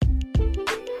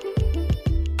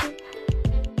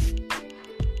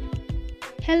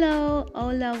Hello,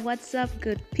 hola, what's up,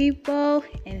 good people?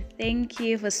 And thank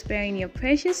you for sparing your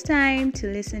precious time to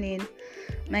listen in.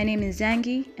 My name is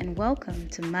Zangi, and welcome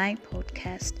to my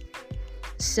podcast.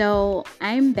 So,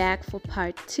 I'm back for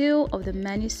part 2 of the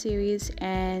Money series,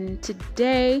 and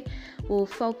today we'll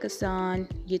focus on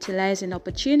utilizing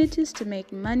opportunities to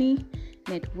make money,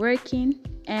 networking,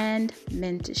 and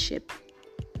mentorship.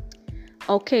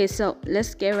 Okay, so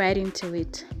let's get right into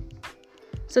it.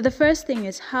 So the first thing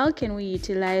is, how can we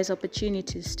utilize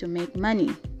opportunities to make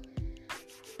money?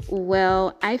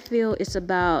 Well, I feel it's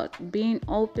about being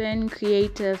open,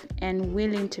 creative, and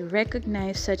willing to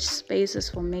recognize such spaces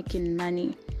for making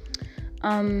money.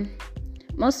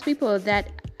 Most people that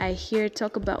I hear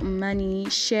talk about money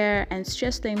share and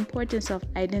stress the importance of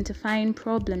identifying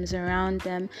problems around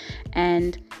them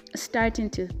and starting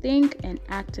to think and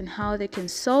act on how they can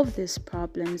solve these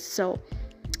problems. So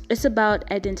it's about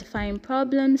identifying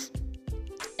problems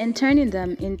and turning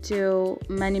them into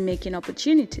money-making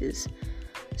opportunities.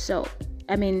 So,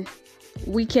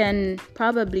 we can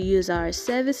probably use our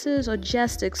services or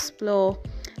just explore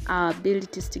our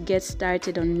abilities to get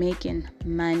started on making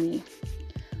money.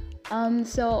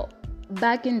 So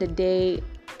back in the day,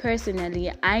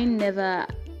 personally, I never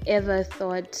ever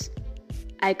thought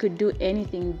I could do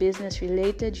anything business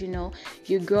related.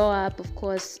 You grow up, of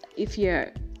course, if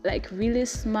you're really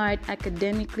smart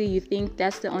academically, you think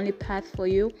that's the only path for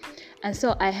you. And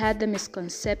so I had the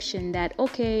misconception that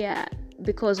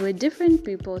because we're different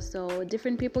people, so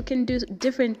different people can do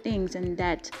different things, and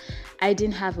that I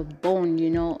didn't have a bone,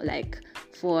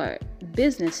 for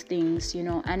business things,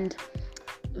 and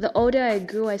the older I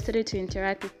grew, I started to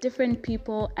interact with different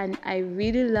people, and I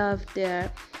really loved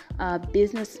their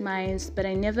business minds, but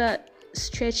I never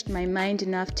stretched my mind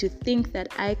enough to think that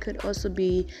I could also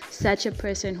be such a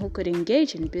person who could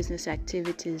engage in business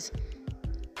activities.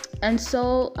 And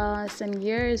so some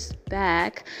years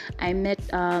back, I met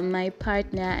my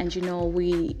partner, and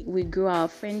we grew our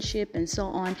friendship and so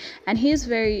on, and he's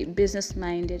very business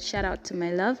minded. Shout out to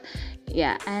my love.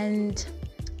 And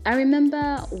I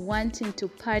remember wanting to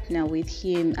partner with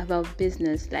him about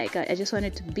business. I just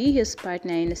wanted to be his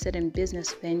partner in a certain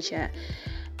business venture,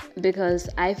 because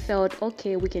I felt,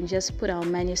 okay, we can just put our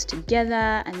monies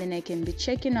together, and then I can be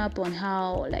checking up on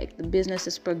how the business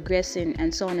is progressing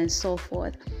and so on and so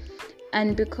forth.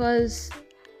 And because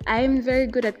I'm very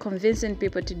good at convincing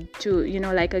people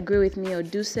to agree with me or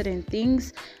do certain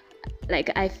things,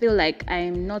 I feel like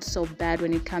I'm not so bad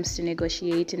when it comes to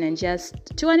negotiating and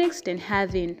just to an extent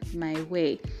having my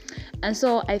way. And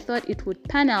so I thought it would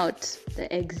pan out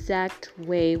the exact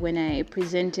way when I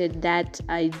presented that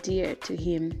idea to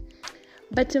him.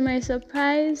 But to my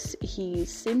surprise, he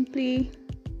simply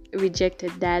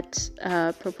rejected that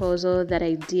proposal, that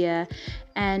idea,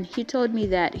 and he told me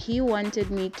that he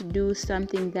wanted me to do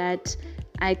something that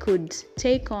I could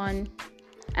take on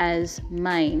as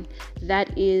mine.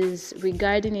 That is,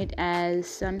 regarding it as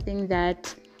something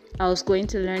that I was going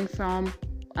to learn from,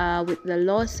 with the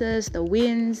losses, the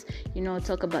wins,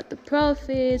 talk about the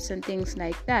profits and things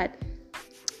like that.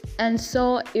 And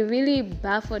so it really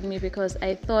baffled me, because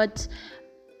I thought,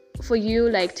 for you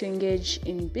to engage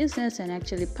in business and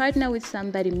actually partner with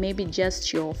somebody, maybe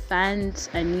just your funds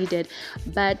are needed.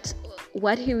 But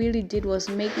what he really did was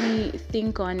make me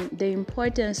think on the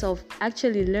importance of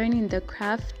actually learning the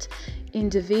craft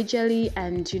individually,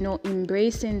 and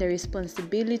embracing the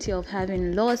responsibility of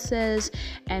having losses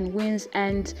and wins.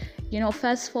 And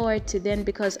fast forward to then,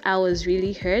 because I was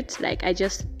really hurt, I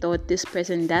just thought this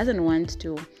person doesn't want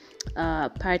to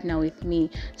partner with me.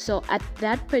 So at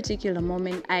that particular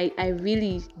moment, I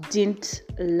really didn't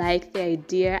like the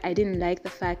idea. I didn't like the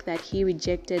fact that he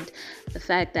rejected the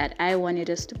fact that I wanted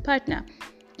us to partner,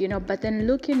 but then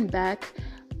looking back,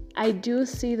 I do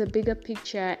see the bigger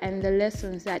picture and the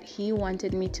lessons that he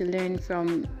wanted me to learn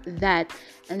from that.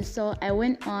 And so I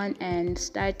went on and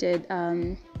started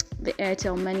the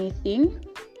Airtel Money thing,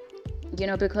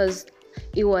 because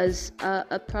it was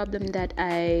a problem that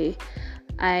I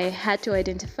had to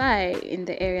identify in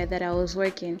the area that I was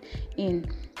working in.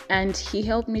 And he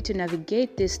helped me to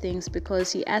navigate these things, because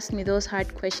he asked me those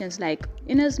hard questions like,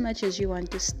 in as much as you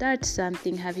want to start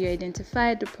something, have you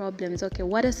identified the problems? Okay,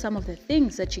 what are some of the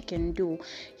things that you can do?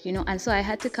 And so I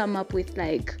had to come up with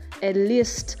a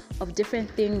list of different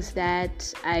things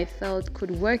that I felt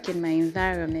could work in my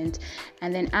environment.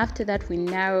 And then after that, we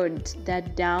narrowed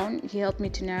that down. He helped me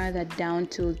to narrow that down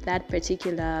to that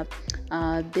particular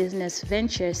business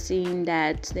venture, seeing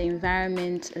that the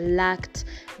environment lacked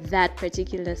that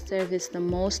particular service the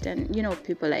most, and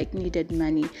people needed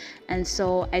money. And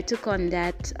so I took on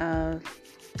that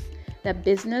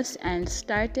business and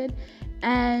started.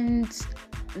 And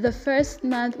The first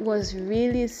month was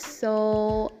really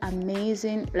so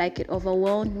amazing. Like, it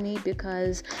overwhelmed me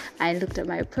because I looked at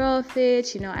my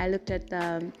profits, I looked at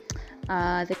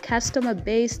the customer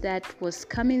base that was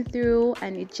coming through,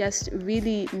 and it just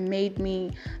really made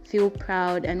me feel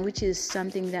proud, and which is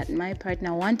something that my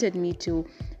partner wanted me to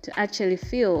actually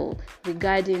feel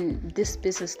regarding this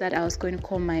business that I was going to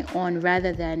call my own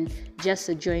rather than just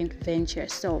a joint venture.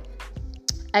 So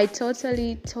I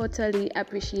totally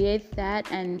appreciate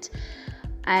that, and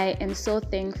I am so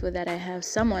thankful that I have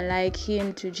someone like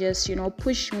him to just,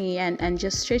 push me and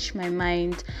just stretch my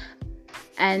mind.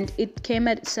 And it came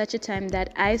at such a time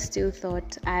that I still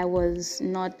thought I was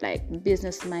not like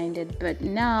business minded, but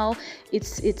now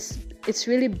it's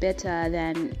really better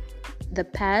than the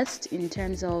past in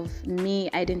terms of me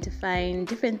identifying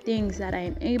different things that I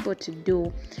am able to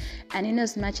do. And in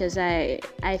as much as I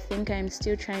think I'm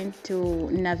still trying to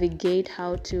navigate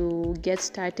how to get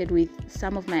started with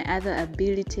some of my other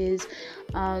abilities,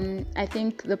 I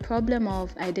think the problem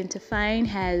of identifying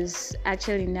has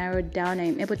actually narrowed down.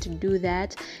 I'm able to do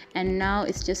that, and now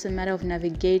it's just a matter of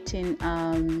navigating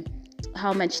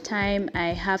how much time I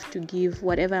have to give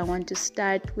whatever I want to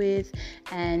start with,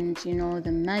 and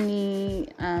the money,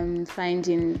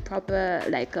 finding proper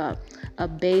like a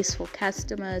base for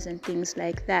customers and things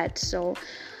like that. So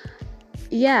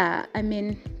yeah, I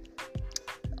mean,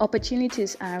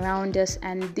 opportunities are around us,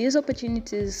 and these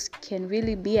opportunities can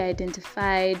really be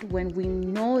identified when we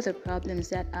know the problems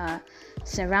that are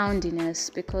surrounding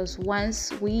us, because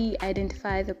once we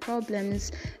identify the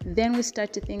problems, then we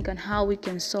start to think on how we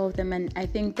can solve them. And I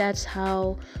think that's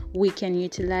how we can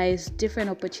utilize different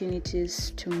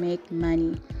opportunities to make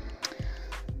money.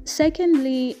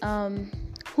 Secondly,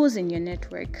 who's in your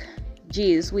network?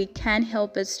 Geez, we can't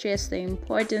help but stress the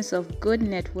importance of good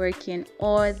networking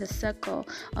or the circle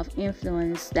of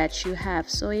influence that you have.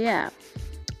 So yeah,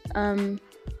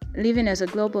 living as a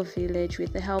global village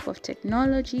with the help of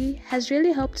technology has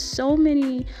really helped so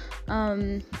many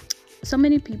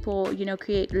people,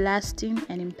 create lasting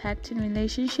and impacting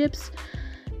relationships.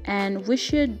 And we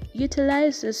should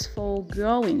utilize this for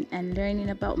growing and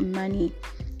learning about money.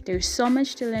 There's so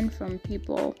much to learn from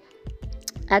people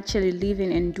actually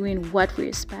living and doing what we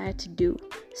aspire to do.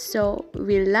 So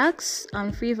relax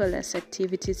on frivolous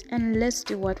activities and let's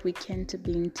do what we can to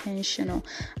be intentional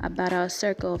about our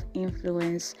circle of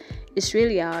influence. It's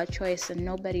really our choice and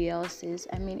nobody else's.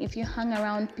 I mean, if you hang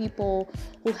around people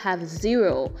who have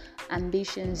zero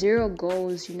ambition, zero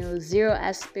goals, zero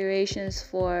aspirations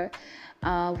for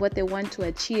what they want to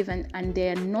achieve, and they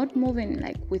are not moving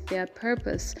like with their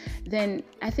purpose, then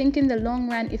I think in the long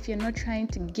run, if you're not trying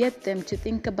to get them to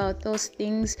think about those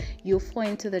things, you'll fall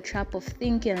into the trap of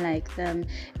thinking like them.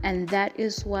 And that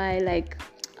is why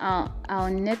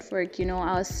our network,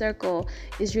 our circle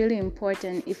is really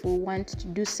important if we want to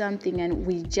do something and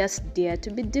we just dare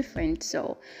to be different.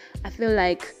 So I feel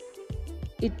like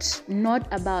it's not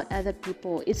about other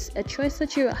people. It's a choice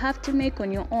that you have to make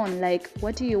on your own. Like,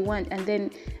 what do you want? And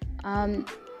then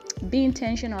be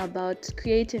intentional about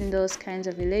creating those kinds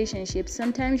of relationships.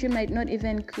 Sometimes you might not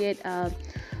even create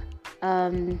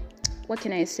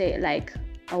like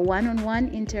a one-on-one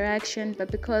interaction, but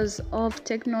because of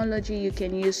technology, you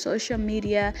can use social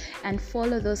media and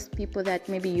follow those people that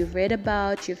maybe you've read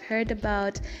about, you've heard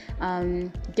about,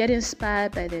 get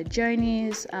inspired by their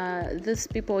journeys. These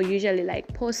people usually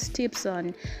like post tips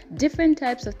on different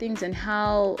types of things and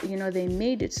how they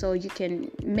made it, so you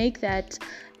can make that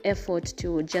effort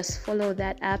to just follow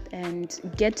that up and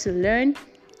get to learn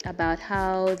about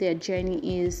how their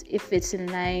journey is, if it's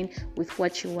in line with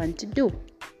what you want to do.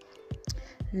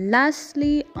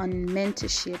 Lastly, on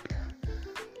mentorship.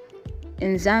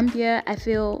 In Zambia, I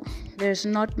feel there's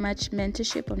not much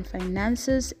mentorship on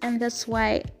finances, and that's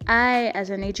why I, as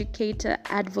an educator,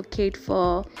 advocate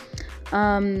for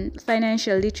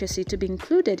financial literacy to be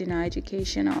included in our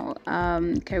educational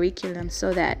curriculum,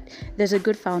 so that there's a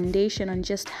good foundation on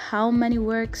just how money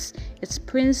works, its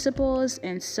principles,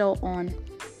 and so on.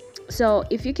 So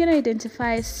if you can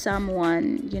identify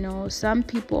someone, some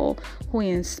people who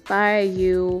inspire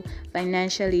you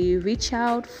financially, reach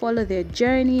out, follow their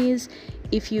journeys.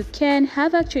 If you can,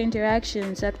 have actual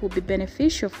interactions that will be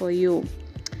beneficial for you.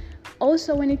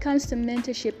 Also, when it comes to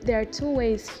mentorship, there are two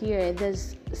ways here.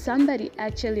 There's somebody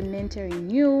actually mentoring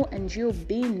you and you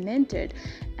being mentored.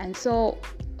 And so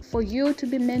for you to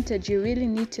be mentored, you really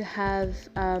need to have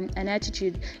an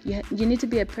attitude. You need to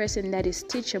be a person that is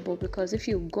teachable, because if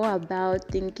you go about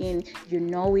thinking you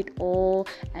know it all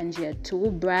and you're too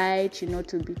bright,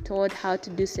 to be taught how to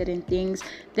do certain things,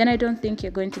 then I don't think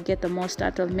you're going to get the most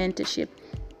out of mentorship.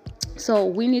 So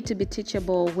we need to be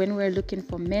teachable when we're looking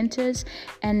for mentors.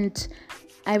 And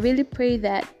I really pray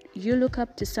that you look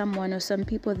up to someone or some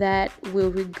people that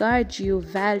will regard you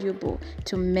valuable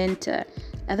to mentor.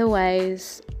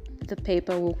 Otherwise, the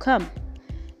paper will come.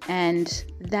 And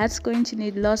that's going to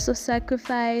need lots of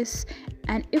sacrifice.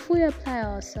 And if we apply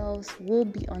ourselves, we'll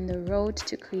be on the road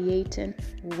to creating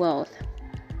wealth.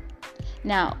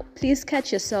 Now, please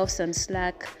catch yourself some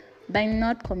slack by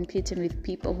not competing with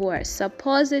people who are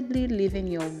supposedly living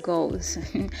your goals.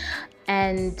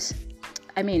 And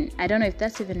I mean, I don't know if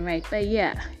that's even right, but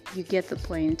yeah, you get the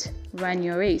point. Run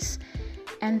your race.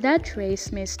 And that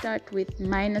race may start with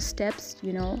minor steps,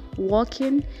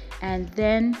 walking, and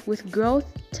then with growth,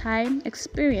 time,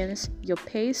 experience, your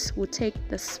pace will take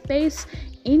the space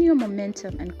in your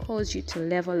momentum and cause you to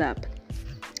level up.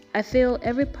 I feel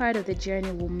every part of the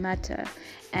journey will matter,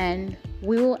 and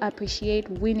we will appreciate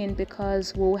winning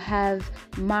because we'll have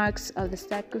marks of the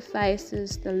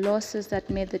sacrifices, the losses that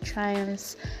made the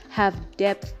triumphs have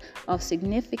depth of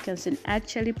significance, and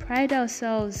actually pride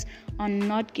ourselves on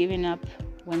not giving up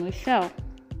when we fell.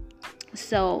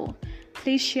 So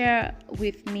please share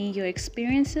with me your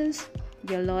experiences,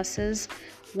 your losses,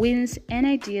 wins, and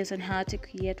ideas on how to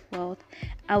create wealth.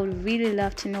 I would really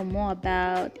love to know more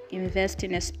about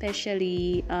investing,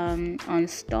 especially on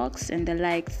stocks and the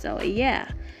like. So yeah,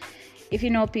 if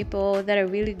you know people that are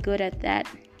really good at that,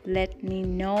 let me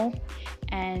know.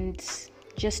 And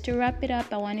just to wrap it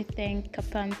up, I want to thank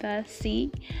Kapampa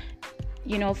C,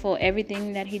 for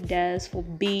everything that he does, for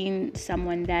being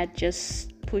someone that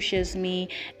just pushes me.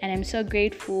 And I'm so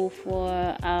grateful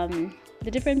for the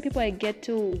different people I get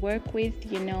to work with.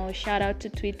 Shout out to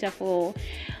Twitter for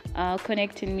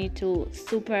connecting me to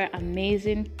super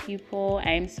amazing people.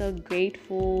 I am so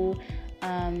grateful.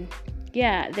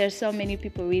 There's so many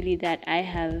people really that I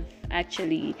have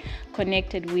actually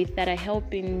connected with that are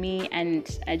helping me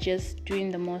and are just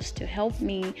doing the most to help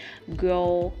me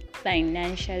grow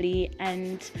financially.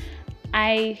 And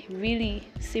I really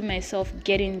see myself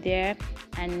getting there,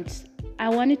 and I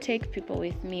want to take people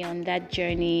with me on that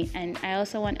journey. And I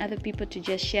also want other people to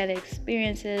just share their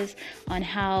experiences on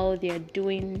how they're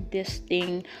doing this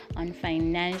thing on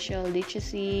financial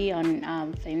literacy,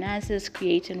 on finances,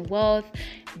 creating wealth,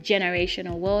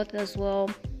 generational wealth as well.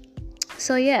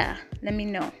 So yeah, let me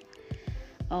know.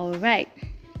 All right.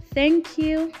 Thank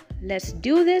you. Let's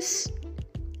do this,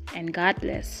 and God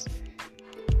bless.